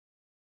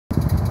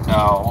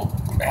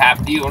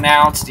Happy to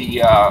announce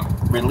the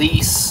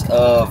release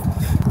of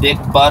Dick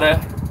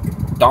Butter,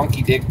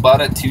 Donkey Dick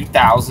Butter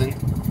 2000,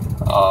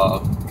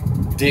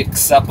 Dick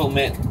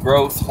Supplement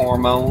Growth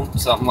Hormone,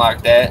 something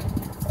like that.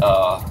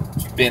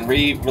 It's been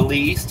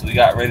re-released. We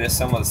got rid of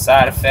some of the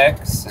side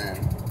effects and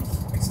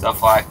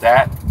stuff like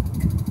that.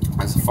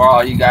 As for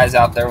all you guys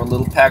out there with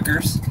little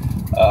peckers,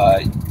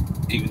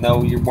 even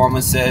though your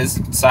woman says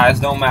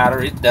size don't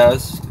matter, it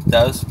does. It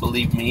does,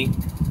 believe me.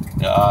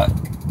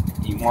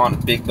 You want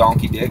a big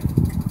donkey dick.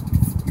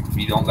 If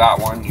you don't got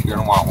one, you're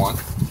gonna want one.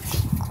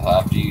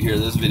 After you hear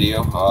this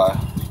video,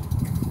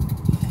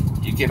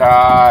 you can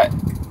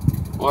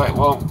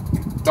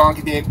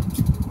Donkey Dick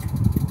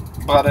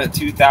Butter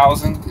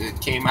 2000.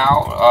 It came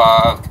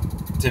out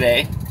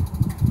today.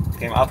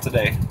 Came out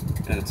today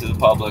to the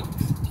public.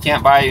 You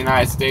can't buy it in the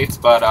United States,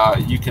 but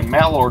you can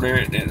mail order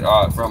it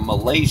from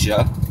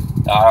Malaysia.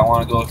 I don't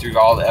want to go through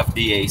all the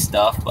FDA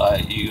stuff,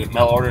 but you can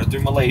mail order it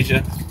through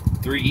Malaysia.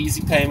 3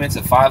 easy payments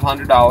of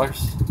 $500.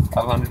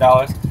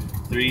 $500.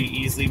 3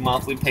 easy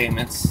monthly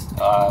payments.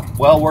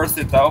 Well worth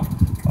it though.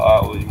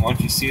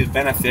 Once you see the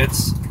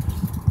benefits,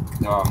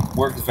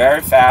 works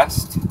very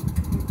fast.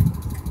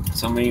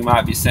 Some of you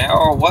might be saying,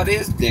 "Oh, what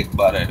is Dick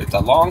Butter?" It's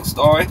a long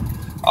story.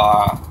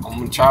 I'm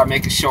gonna try to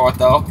make it short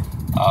though.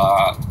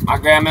 My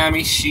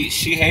grandmammy,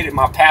 she hated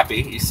my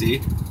pappy. You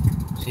see,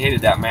 she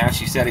hated that man.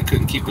 She said he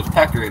couldn't keep his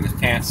pecker in his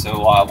pants. So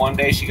one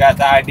day she got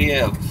the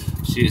idea of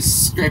she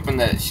scraped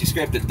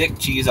the dick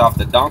cheese off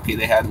the donkey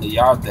they had in the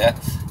yard there,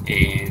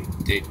 and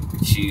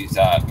she's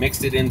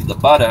mixed it into the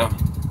butter.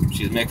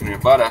 She's making her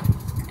butter,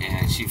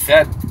 and she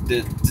fed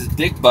the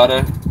dick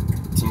butter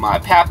to my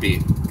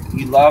pappy.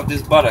 He loved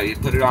his butter. He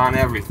put it on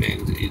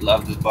everything. He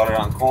loved his butter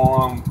on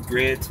corn,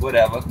 grits,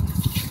 whatever.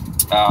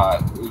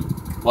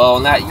 Well,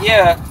 in that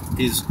year,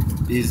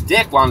 his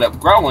dick wound up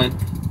growing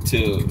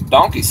to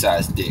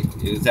donkey-sized dick.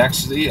 It was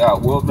actually a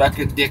world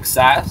record dick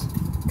size.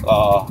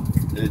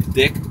 The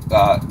dick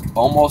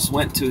almost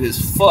went to his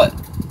foot.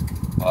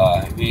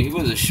 I mean, he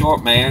was a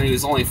short man. He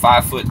was only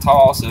 5 foot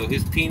tall, so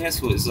his penis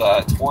was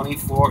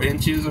 24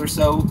 inches or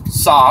so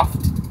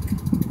soft.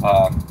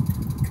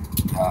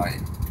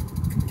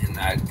 And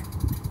I'm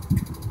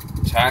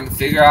trying to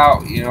figure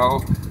out, you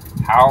know,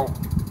 how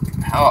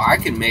I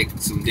can make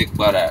some dick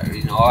butter.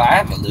 You know, I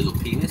have a little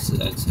penis.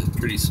 It's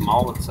pretty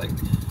small. It's like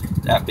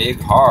that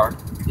big, hard.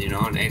 You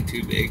know, it ain't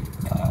too big.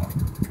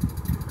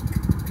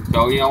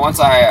 So, you know, once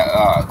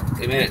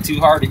it made it too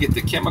hard to get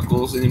the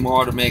chemicals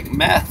anymore to make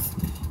meth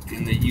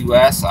in the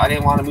U.S., I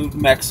didn't want to move to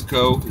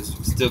Mexico because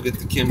you still get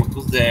the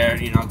chemicals there.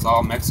 You know, it's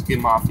all Mexican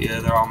mafia.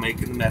 They're all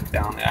making the meth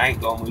down there. I ain't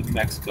gonna move to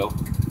Mexico.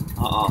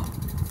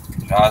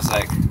 So I was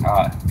like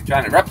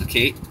trying to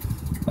replicate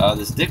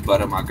this dick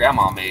butter my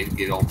grandma made to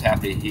get old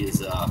Pappy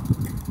his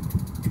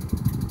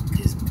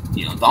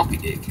you know, donkey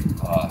dick.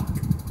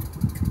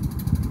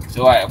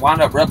 So I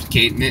wound up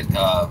replicating it.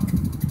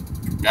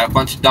 Got a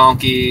bunch of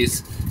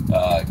donkeys.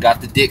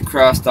 Got the dick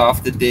crust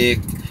off the dick.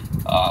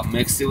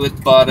 Mixed it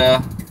with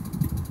butter.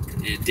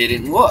 It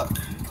didn't work.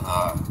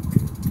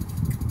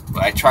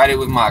 But I tried it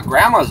with my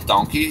grandma's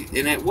donkey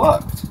and it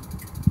worked.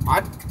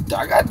 I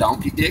got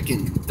donkey dick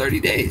in 30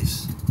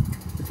 days.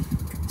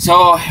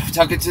 So I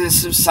took it to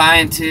some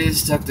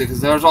scientists,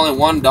 because there was only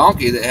one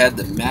donkey that had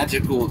the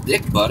magical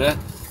dick butter.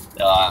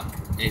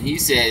 And he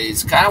said,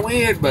 it's kind of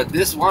weird, but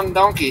this one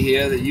donkey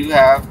here that you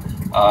have,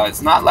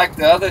 it's not like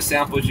the other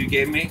samples you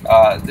gave me.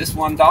 This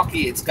one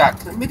donkey, it's got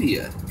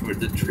chlamydia, or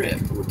the drip,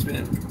 or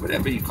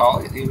whatever you call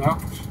it, you know.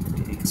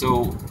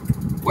 So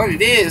what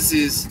it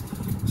is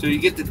so you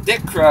get the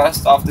dick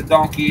crust off the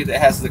donkey that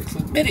has the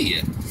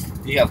chlamydia.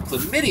 You have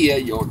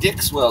chlamydia, your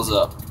dick swells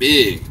up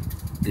big,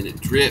 and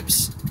it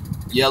drips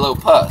yellow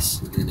pus,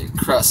 and then it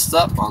crusts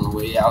up on the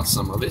way out,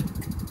 some of it,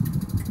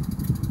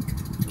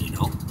 you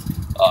know.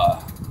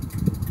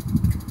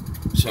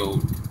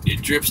 So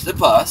it drips the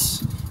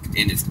pus,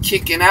 and it's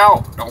kicking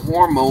out the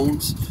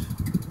hormones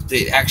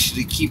that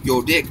actually keep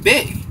your dick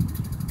big.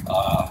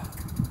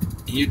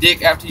 Your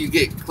dick, after you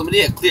get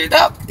chlamydia cleared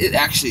up, it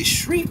actually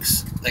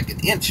shrinks like an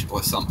inch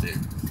or something.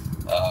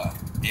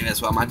 Maybe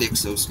that's why my dick's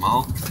so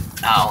small.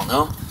 I don't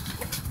know.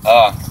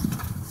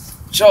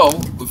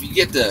 So if you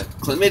get the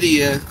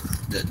chlamydia,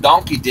 the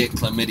donkey dick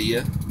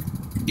chlamydia,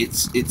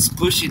 it's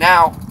pushing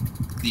out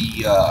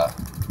the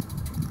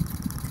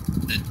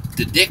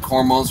dick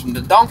hormones from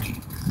the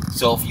donkey.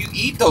 So if you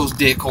eat those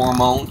dick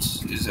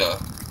hormones as a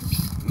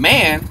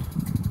man,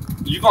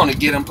 you're gonna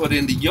get them put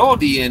into your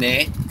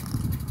DNA.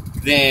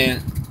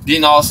 Then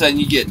all of a sudden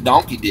you get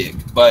donkey dick,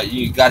 but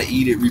you gotta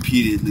eat it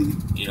repeatedly.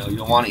 You know, you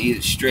don't want to eat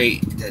it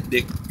straight.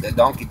 That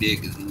donkey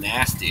dick is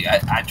nasty.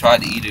 I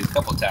tried to eat it a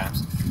couple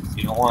times.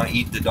 You don't want to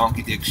eat the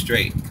donkey dick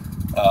straight.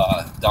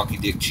 Donkey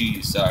dick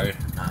cheese, sorry.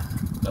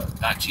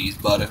 Not cheese,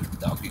 butter.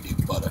 Donkey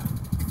dick butter.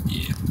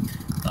 Yeah.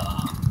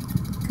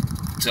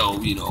 So,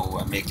 you know,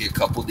 I make it a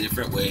couple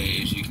different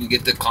ways. You can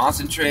get the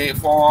concentrate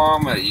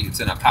form, or you can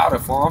send a powder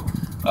form.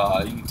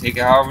 You can take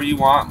it however you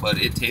want, but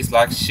it tastes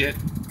like shit.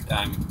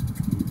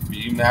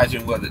 You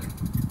imagine what a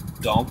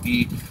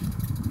donkey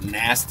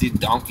nasty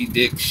donkey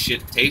dick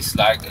shit tastes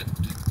like.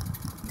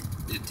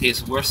 It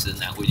tastes worse than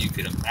that, what you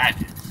could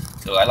imagine.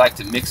 So I like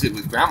to mix it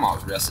with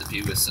grandma's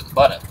recipe with some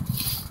butter.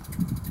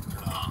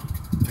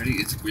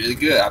 It's really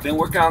good. I've been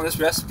working on this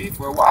recipe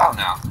for a while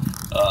now.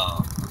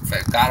 In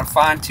fact, got it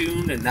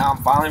fine-tuned, and now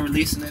I'm finally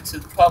releasing it to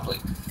the public.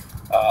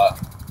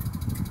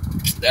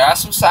 There are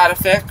some side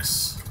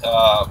effects.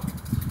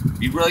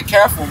 Be really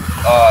careful.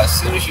 As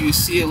soon as you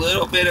see a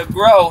little bit of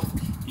growth,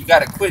 you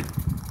gotta quit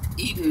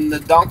eating the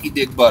donkey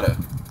dick butter,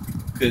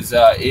 because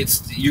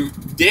your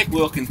dick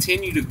will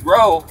continue to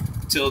grow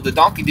till the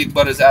donkey dick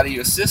butter is out of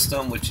your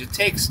system, which it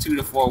takes 2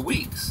 to 4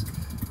 weeks.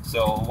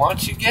 So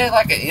once you get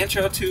like an inch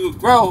or two of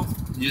growth,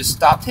 you just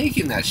stop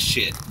taking that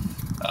shit.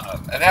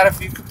 I've had a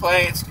few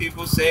complaints.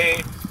 People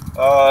say,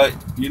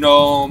 you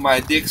know,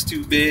 my dick's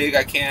too big.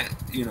 I can't,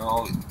 you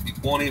know, it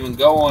won't even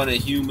go on a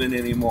human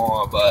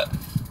anymore. But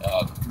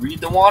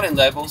read the warning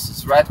labels.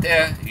 It's right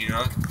there. You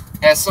know,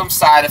 it has some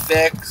side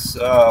effects.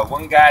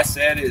 One guy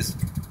said is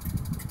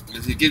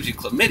it gives you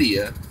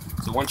chlamydia.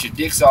 So once your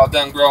dick's all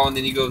done growing,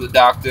 then you go to the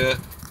doctor,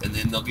 and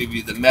then they'll give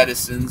you the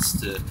medicines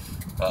to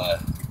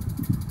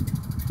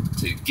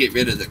get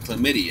rid of the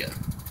chlamydia.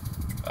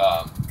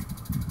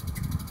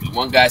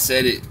 One guy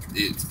said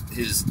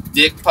his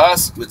dick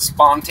pus would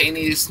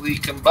spontaneously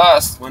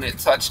combust when it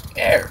touched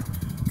air.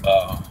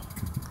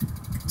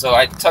 So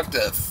I took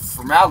the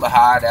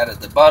formaldehyde out of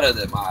the butter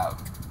that my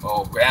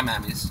old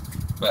grandmammy's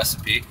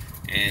recipe,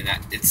 and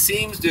it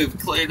seems to have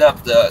cleared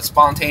up the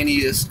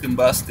spontaneous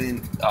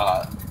combusting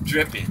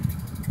dripping.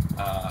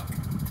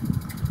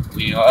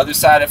 You know, other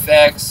side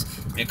effects,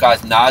 it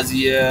cause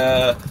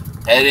nausea,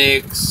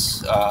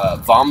 headaches,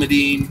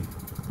 vomiting,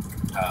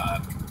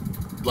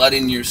 blood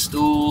in your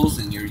stools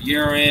and your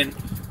urine,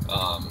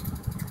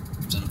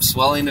 some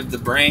swelling of the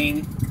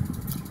brain.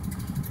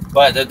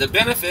 But the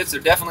benefits are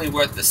definitely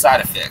worth the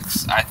side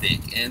effects, I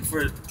think. And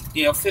for,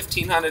 you know,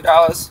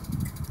 $1,500,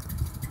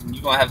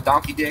 you're gonna have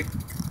donkey dick.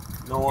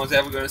 No one's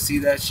ever gonna see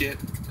that shit.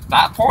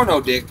 Not porno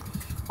dick.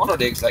 Porno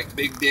dick's like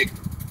big dick,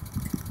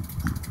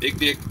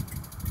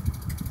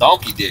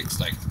 donkey dick's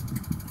like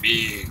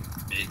big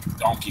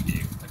donkey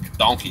dick, like a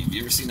donkey. Have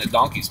you ever seen a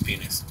donkey's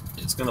penis?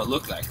 It's gonna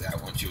look like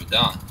that once you're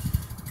done.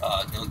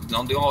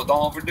 Don't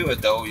overdo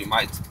it though. You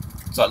might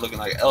start looking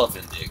like an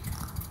elephant dick.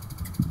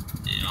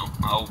 You know,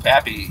 my old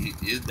pappy,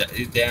 his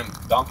damn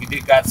donkey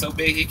dick got so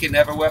big he could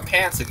never wear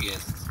pants again.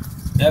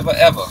 Never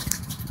ever.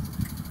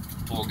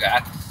 Poor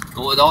guy.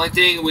 Well, the only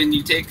thing when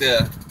you take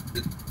the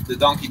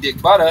donkey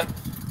dick butter,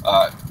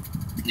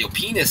 your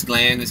penis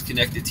gland is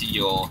connected to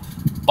your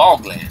ball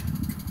gland,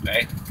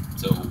 right?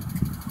 So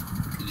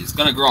it's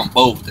gonna grow on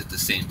both at the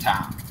same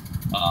time.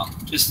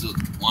 Just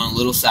one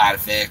little side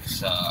effect.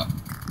 So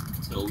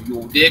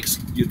your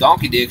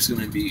donkey dick's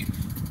gonna be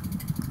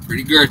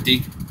pretty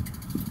girthy.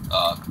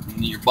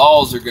 And your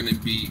balls are gonna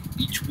be,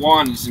 each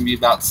one is gonna be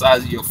about the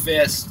size of your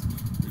fist.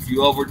 If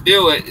you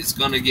overdo it, it's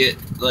gonna get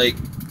like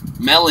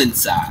melon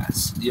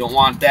size. You don't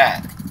want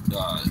that. So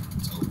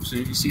as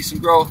soon as you see some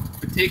growth,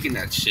 quit taking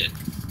that shit.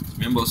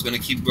 Remember, it's gonna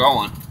keep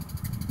growing.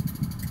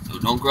 So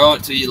don't grow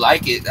it till you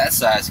like it that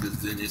size, because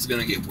then it's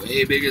gonna get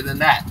way bigger than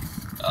that.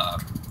 I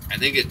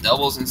think it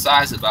doubles in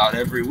size about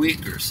every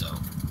week or so.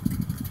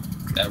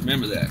 Gotta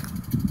remember that.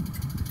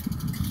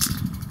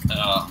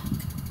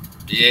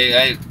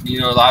 Yeah, you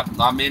know, a lot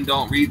of men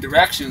don't read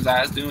directions. I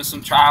was doing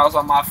some trials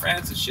on my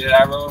friends and shit.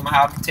 I wrote them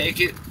how to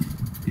take it.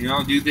 You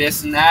know, do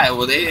this and that.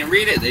 Well, they didn't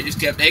read it. They just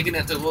kept taking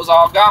it till it was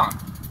all gone.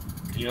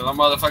 You know, them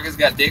motherfuckers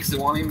got dicks that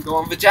won't even go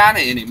in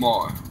vagina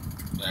anymore.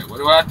 Like, what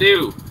do I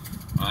do?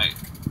 Like,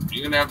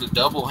 you're gonna have to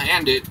double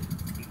hand it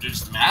and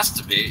just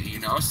masturbate, you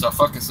know, start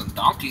fucking some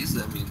donkeys.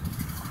 I mean,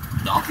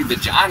 donkey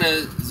vagina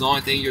is the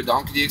only thing your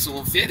donkey dicks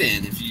won't fit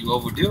in if you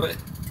overdo it.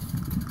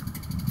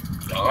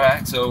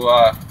 Alright,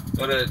 so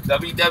go to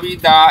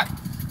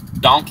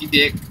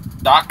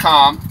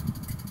www.donkeydick.com.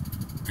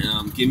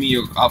 Give me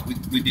your,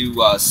 we do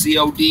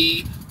COD.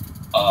 You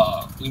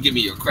can give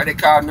me your credit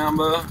card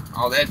number,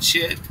 all that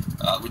shit.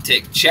 We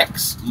take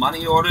checks,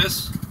 money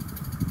orders.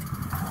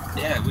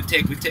 Yeah, we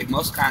take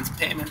most kinds of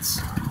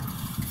payments.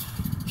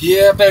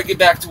 Yeah, I better get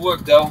back to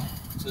work though.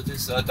 So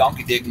this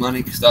donkey dick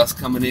money starts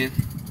coming in.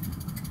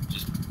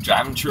 Just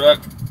driving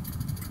truck.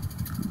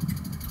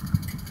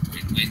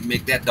 Wait,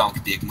 make that donkey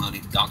dick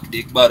money.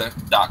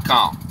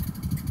 donkeydickbutter.com.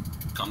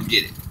 Come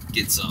get it.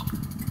 Get some.